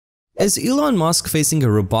Is Elon Musk facing a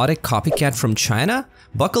robotic copycat from China?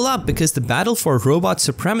 Buckle up because the battle for robot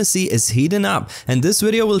supremacy is heating up, and this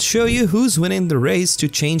video will show you who's winning the race to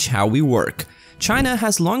change how we work. China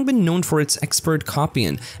has long been known for its expert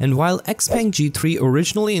copying, and while XPeng G3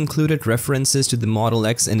 originally included references to the Model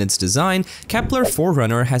X in its design, Kepler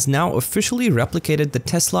 4Runner has now officially replicated the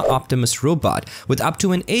Tesla Optimus robot with up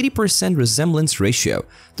to an 80% resemblance ratio.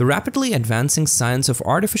 The rapidly advancing science of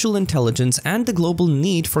artificial intelligence and the global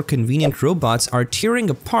need for convenient robots are tearing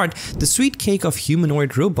apart the sweet cake of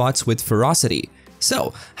humanoid robots with ferocity.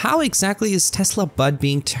 So, how exactly is Tesla Bud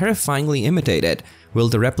being terrifyingly imitated? Will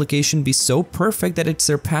the replication be so perfect that it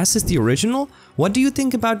surpasses the original? What do you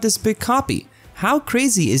think about this big copy? How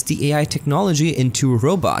crazy is the AI technology in two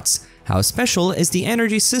robots? How special is the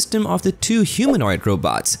energy system of the two humanoid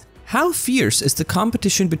robots? How fierce is the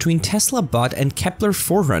competition between Tesla Bud and Kepler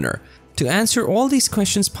 4Runner? To answer all these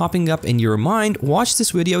questions popping up in your mind, watch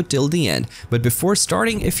this video till the end. But before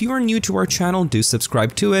starting, if you are new to our channel, do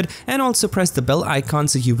subscribe to it and also press the bell icon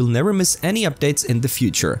so you will never miss any updates in the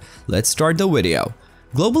future. Let's start the video.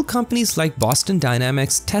 Global companies like Boston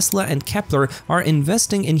Dynamics, Tesla, and Kepler are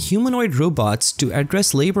investing in humanoid robots to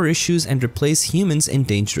address labor issues and replace humans in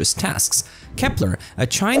dangerous tasks. Kepler, a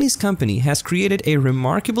Chinese company, has created a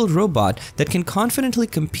remarkable robot that can confidently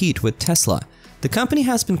compete with Tesla. The company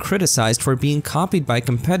has been criticized for being copied by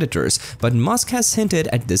competitors, but Musk has hinted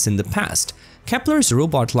at this in the past. Kepler's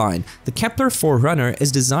robot line, the Kepler 4Runner,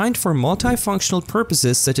 is designed for multifunctional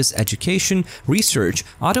purposes such as education, research,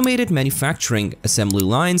 automated manufacturing, assembly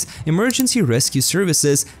lines, emergency rescue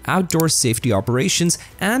services, outdoor safety operations,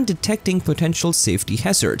 and detecting potential safety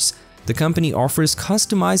hazards. The company offers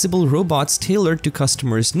customizable robots tailored to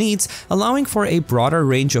customers' needs, allowing for a broader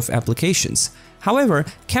range of applications. However,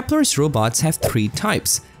 Kepler's robots have three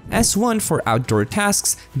types: S1 for outdoor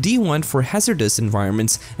tasks, D1 for hazardous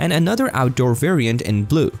environments, and another outdoor variant in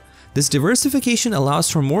blue. This diversification allows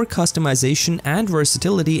for more customization and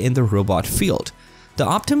versatility in the robot field. The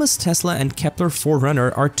Optimus, Tesla, and Kepler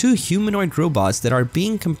 4Runner are two humanoid robots that are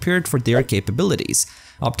being compared for their capabilities.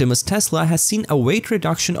 Optimus Tesla has seen a weight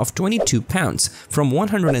reduction of 22 pounds, from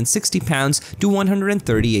 160 pounds to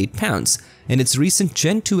 138 pounds. In its recent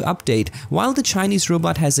Gen 2 update, while the Chinese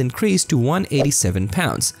robot has increased to 187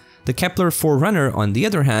 pounds. The Kepler 4Runner, on the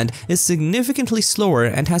other hand, is significantly slower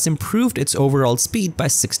and has improved its overall speed by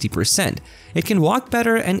 60%. It can walk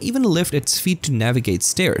better and even lift its feet to navigate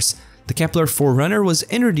stairs. The Kepler 4Runner was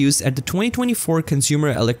introduced at the 2024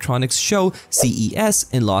 Consumer Electronics Show (CES)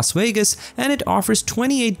 in Las Vegas, and it offers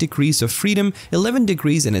 28 degrees of freedom, 11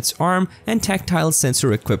 degrees in its arm, and tactile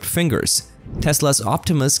sensor-equipped fingers. Tesla's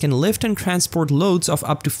Optimus can lift and transport loads of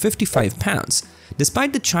up to 55 pounds.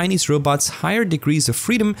 Despite the Chinese robot's higher degrees of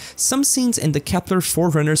freedom, some scenes in the Kepler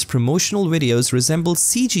 4Runner's promotional videos resemble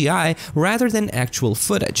CGI rather than actual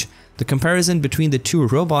footage. The comparison between the two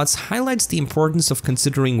robots highlights the importance of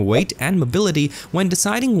considering weight and mobility when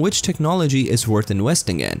deciding which technology is worth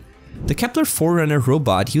investing in. The Kepler 4Runner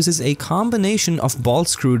robot uses a combination of ball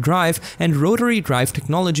screw drive and rotary drive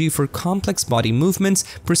technology for complex body movements,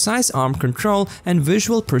 precise arm control, and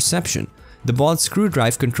visual perception. The ball screw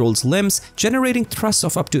drive controls limbs, generating thrusts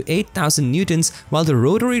of up to 8,000 newtons, while the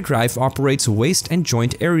rotary drive operates waist and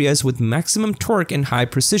joint areas with maximum torque and high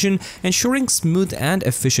precision, ensuring smooth and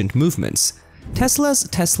efficient movements. Tesla's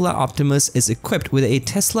Tesla Optimus is equipped with a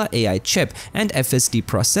Tesla AI chip and FSD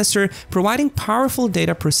processor, providing powerful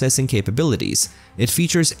data processing capabilities. It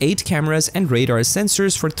features 8 cameras and radar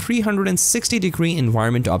sensors for 360-degree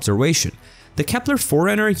environment observation. The Kepler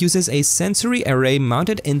 4Runner uses a sensory array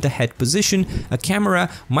mounted in the head position, a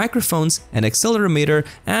camera, microphones, an accelerometer,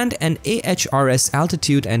 and an AHRS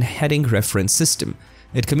altitude and heading reference system.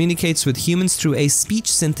 It communicates with humans through a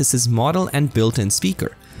speech synthesis model and built-in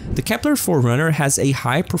speaker. The Kepler 4Runner has a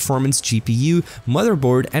high-performance GPU,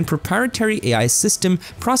 motherboard, and proprietary AI system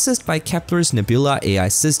processed by Kepler's Nebula AI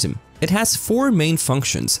system. It has 4 main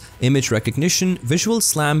functions: image recognition, visual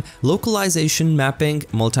SLAM, localization mapping,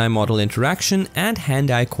 multi-model interaction, and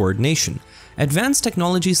hand-eye coordination. Advanced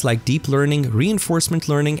technologies like deep learning, reinforcement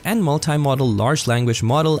learning, and multi-model large language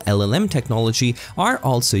model (LLM) technology are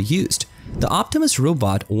also used. The Optimus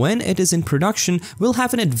robot, when it is in production, will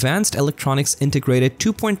have an advanced electronics integrated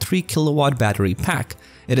 2.3 kilowatt battery pack.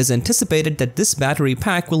 It is anticipated that this battery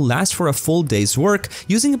pack will last for a full day's work,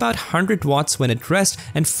 using about 100 watts when at rest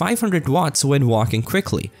and 500 watts when walking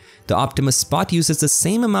quickly. The Optimus Spot uses the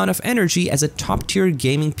same amount of energy as a top-tier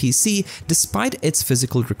gaming PC despite its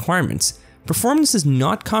physical requirements. Performance is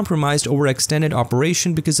not compromised over extended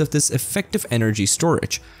operation because of this effective energy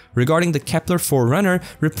storage. Regarding the Kepler Forerunner,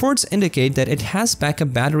 reports indicate that it has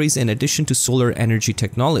backup batteries in addition to solar energy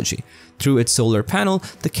technology. Through its solar panel,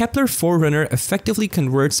 the Kepler Forerunner effectively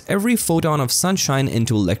converts every photon of sunshine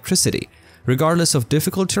into electricity. Regardless of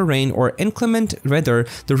difficult terrain or inclement weather,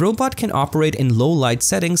 the robot can operate in low light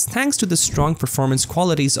settings thanks to the strong performance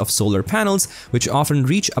qualities of solar panels, which often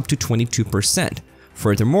reach up to 22%.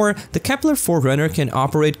 Furthermore, the Kepler Forerunner can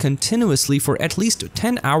operate continuously for at least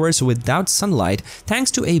 10 hours without sunlight thanks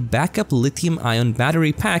to a backup lithium-ion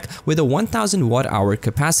battery pack with a 1000 watt-hour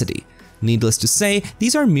capacity. Needless to say,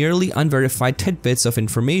 these are merely unverified tidbits of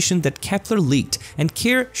information that Kepler leaked, and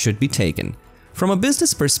care should be taken. From a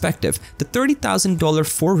business perspective, the $30,000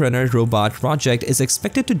 Forerunner robot project is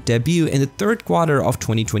expected to debut in the third quarter of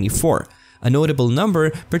 2024. A notable number,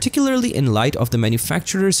 particularly in light of the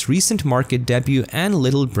manufacturer's recent market debut and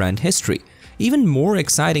little brand history. Even more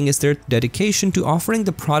exciting is their dedication to offering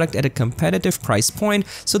the product at a competitive price point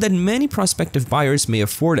so that many prospective buyers may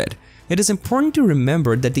afford it. It is important to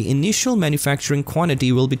remember that the initial manufacturing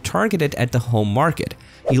quantity will be targeted at the home market.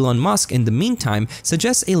 Elon Musk, in the meantime,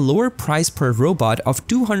 suggests a lower price per robot of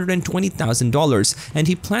 $220,000, and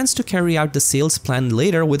he plans to carry out the sales plan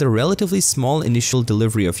later with a relatively small initial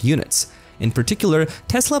delivery of units. In particular,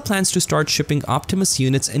 Tesla plans to start shipping Optimus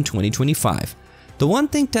units in 2025. The one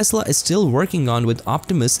thing Tesla is still working on with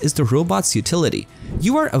Optimus is the robot's utility.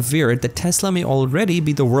 You are aware that Tesla may already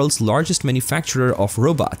be the world's largest manufacturer of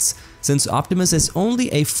robots. Since Optimus is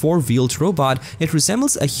only a four-wheeled robot, it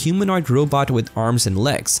resembles a humanoid robot with arms and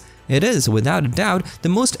legs. It is, without a doubt, the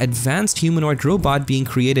most advanced humanoid robot being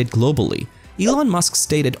created globally. Elon Musk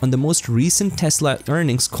stated on the most recent Tesla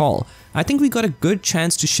earnings call, "I think we got a good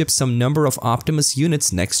chance to ship some number of Optimus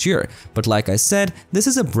units next year, but like I said, this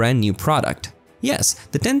is a brand new product." Yes,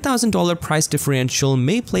 the $10,000 price differential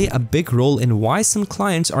may play a big role in why some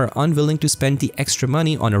clients are unwilling to spend the extra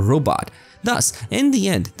money on a robot. Thus, in the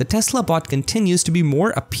end, the Tesla bot continues to be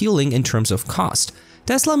more appealing in terms of cost.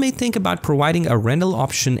 Tesla may think about providing a rental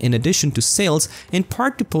option in addition to sales, in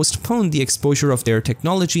part to postpone the exposure of their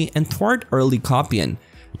technology and thwart early copying.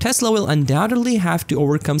 Tesla will undoubtedly have to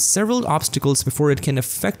overcome several obstacles before it can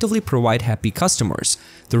effectively provide happy customers.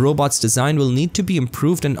 The robot's design will need to be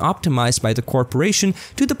improved and optimized by the corporation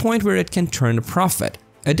to the point where it can turn a profit.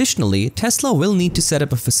 Additionally, Tesla will need to set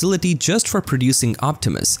up a facility just for producing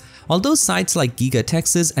Optimus. Although sites like Giga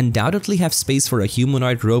Texas undoubtedly have space for a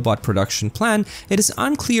humanoid robot production plan, it is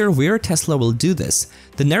unclear where Tesla will do this.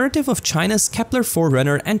 The narrative of China's Kepler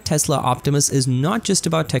Forerunner and Tesla Optimus is not just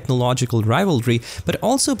about technological rivalry, but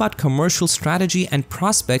also about commercial strategy and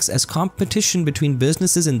prospects as competition between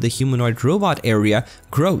businesses in the humanoid robot area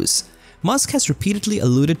grows. Musk has repeatedly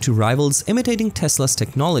alluded to rivals imitating Tesla's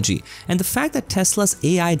technology, and the fact that Tesla's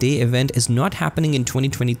AI Day event is not happening in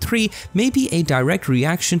 2023 may be a direct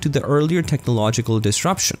reaction to the earlier technological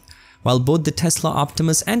disruption. While both the Tesla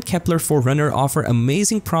Optimus and Kepler Forerunner offer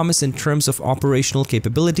amazing promise in terms of operational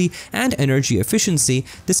capability and energy efficiency,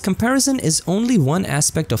 this comparison is only one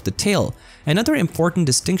aspect of the tale. Another important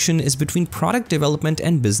distinction is between product development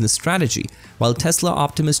and business strategy. While Tesla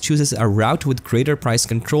Optimus chooses a route with greater price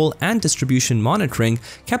control and distribution monitoring,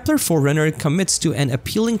 Kepler Forerunner commits to an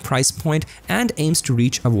appealing price point and aims to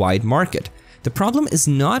reach a wide market. The problem is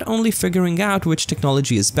not only figuring out which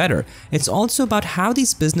technology is better, it's also about how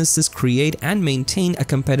these businesses create and maintain a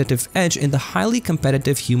competitive edge in the highly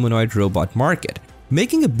competitive humanoid robot market.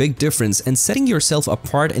 Making a big difference and setting yourself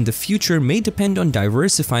apart in the future may depend on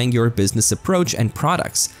diversifying your business approach and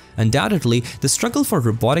products. Undoubtedly, the struggle for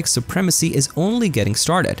robotic supremacy is only getting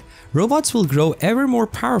started. Robots will grow ever more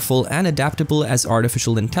powerful and adaptable as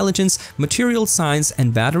artificial intelligence, material science,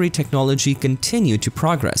 and battery technology continue to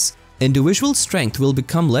progress. Individual strength will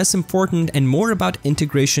become less important and more about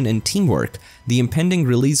integration and teamwork. The impending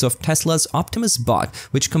release of Tesla's Optimus bot,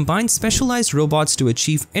 which combines specialized robots to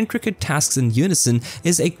achieve intricate tasks in unison,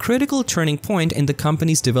 is a critical turning point in the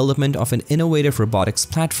company's development of an innovative robotics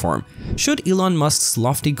platform. Should Elon Musk's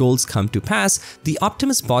lofty goals come to pass, the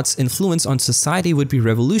Optimus bot's influence on society would be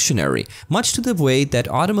revolutionary, much to the way that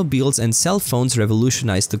automobiles and cell phones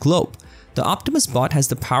revolutionized the globe. The Optimus bot has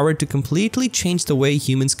the power to completely change the way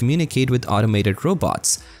humans communicate with automated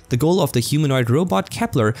robots. The goal of the humanoid robot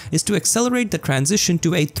Kepler is to accelerate the transition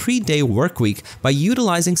to a 3-day workweek by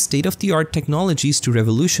utilizing state-of-the-art technologies to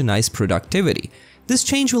revolutionize productivity. This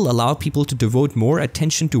change will allow people to devote more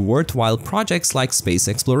attention to worthwhile projects like space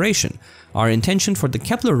exploration. Our intention for the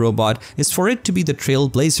Kepler robot is for it to be the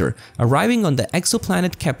trailblazer, arriving on the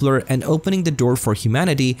exoplanet Kepler and opening the door for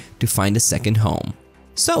humanity to find a second home.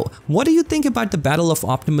 So, what do you think about the battle of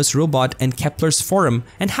Optimus Robot and Kepler's forum,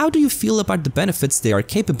 and how do you feel about the benefits they are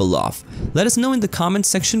capable of? Let us know in the comments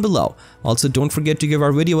section below. Also, don't forget to give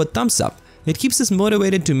our video a thumbs up. It keeps us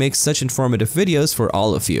motivated to make such informative videos for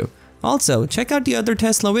all of you. Also, check out the other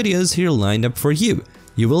Tesla videos here lined up for you.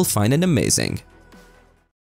 You will find it amazing.